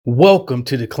Welcome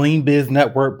to the Clean Biz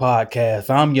Network podcast.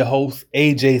 I'm your host,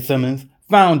 AJ Simmons,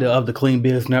 founder of the Clean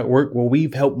Biz Network, where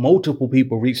we've helped multiple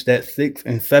people reach that 6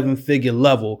 and 7 figure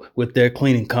level with their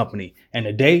cleaning company. And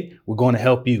today we're going to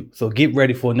help you. So get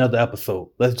ready for another episode.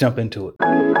 Let's jump into it.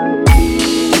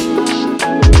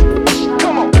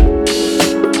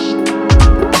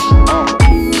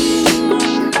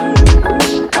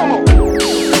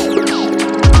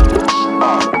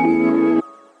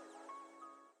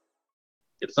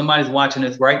 If somebody's watching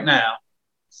this right now,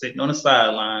 sitting on the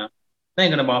sideline,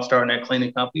 thinking about starting that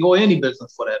cleaning company or any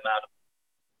business for that matter,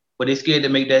 but they're scared to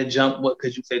make that jump, what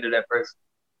could you say to that person?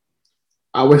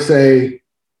 I would say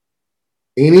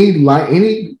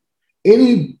any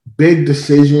big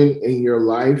decision in your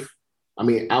life,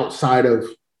 outside of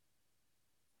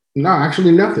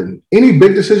nothing. Any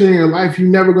big decision in your life, you're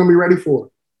never going to be ready for.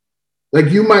 Like,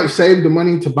 you might save the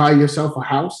money to buy yourself a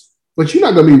house, but you're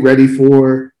not going to be ready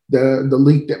for the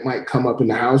leak that might come up in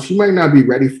the house. You might not be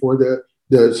ready for the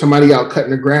somebody out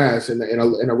cutting the grass and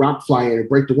a rock fly in and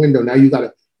break the window. Now you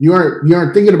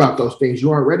aren't thinking about those things.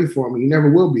 You aren't ready for them. And you never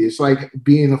will be. It's like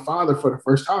being a father for the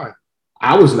first time.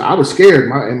 I was scared.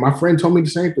 My friend told me the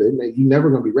same thing. You're never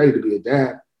going to be ready to be a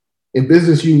dad. In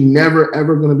business, you never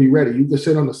ever going to be ready. You can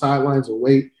sit on the sidelines and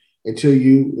wait until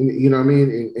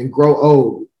and grow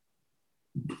old,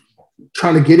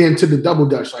 trying to get into the double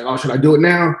dutch. Like, oh, should I do it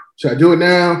now? Should I do it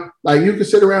now? Like, you can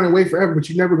sit around and wait forever, but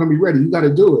you're never going to be ready. You got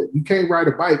to do it. You can't ride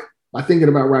a bike by thinking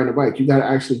about riding a bike. You got to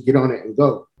actually get on it and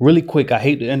go. Really quick, I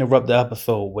hate to interrupt the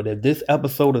episode, but if this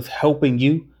episode is helping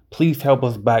you, please help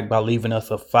us back by leaving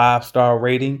us a 5-star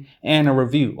rating and a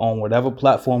review on whatever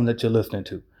platform that you're listening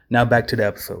to. Now back to the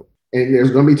episode. And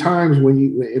there's going to be times when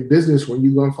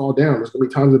you're going to fall down. There's going to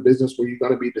be times in business where you're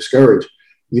going to be discouraged,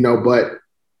 but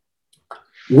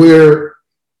where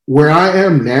I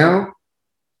am now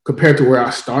compared to where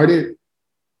I started,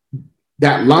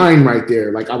 that line right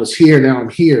there, like I was here, now I'm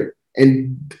here.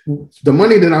 And the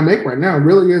money that I make right now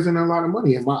really isn't a lot of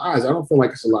money in my eyes. I don't feel like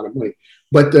it's a lot of money,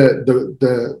 but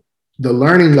the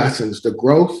learning lessons, the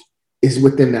growth is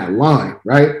within that line,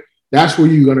 right? That's where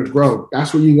you're going to grow.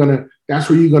 That's where you're going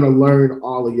to learn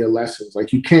all of your lessons.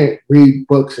 Like, you can't read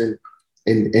books and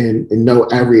know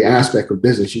every aspect of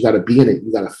business. You got to be in it.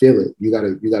 You got to feel it. You got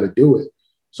to do it.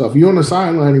 So if you're on the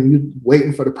sideline and you're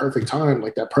waiting for the perfect time,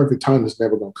 like, that perfect time is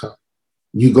never going to come.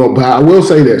 You go by. I will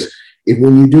say this: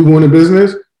 when you do go into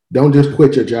business, don't just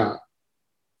quit your job.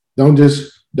 Don't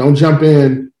jump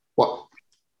in. Well,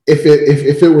 if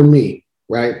it were me,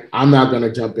 right, I'm not going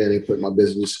to jump in and quit my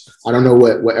business. I don't know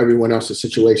what everyone else's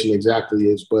situation exactly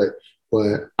is, but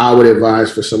I would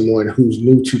advise for someone who's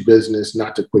new to business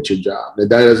not to quit your job. That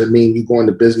doesn't mean you go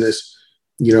into business,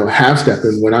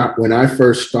 half-stepping. When I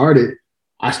first started,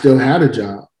 I still had a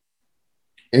job.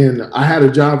 And I had a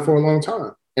job for a long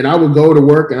time. And I would go to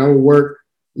work and I would work,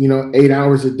 8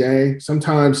 hours a day,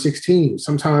 sometimes 16,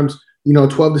 sometimes,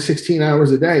 12 to 16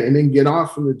 hours a day, and then get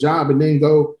off from the job and then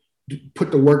go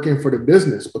put the work in for the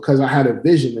business, because I had a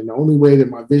vision. And the only way that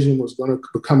my vision was going to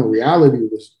become a reality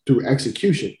was through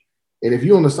execution. And if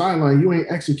you're on the sideline, you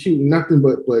ain't executing nothing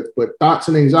but thoughts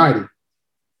and anxiety.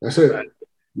 That's it.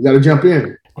 You got to jump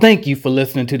in. Thank you for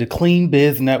listening to the Clean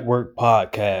Biz Network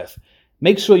podcast.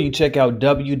 Make sure you check out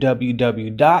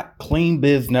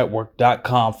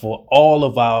www.cleanbiznetwork.com for all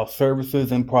of our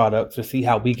services and products to see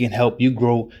how we can help you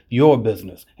grow your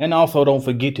business. And also, don't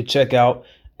forget to check out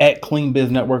at Clean Biz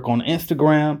Network on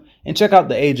Instagram, and check out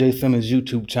the AJ Simmons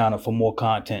YouTube channel for more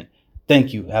content.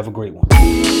 Thank you. Have a great one.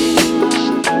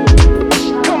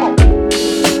 Come on.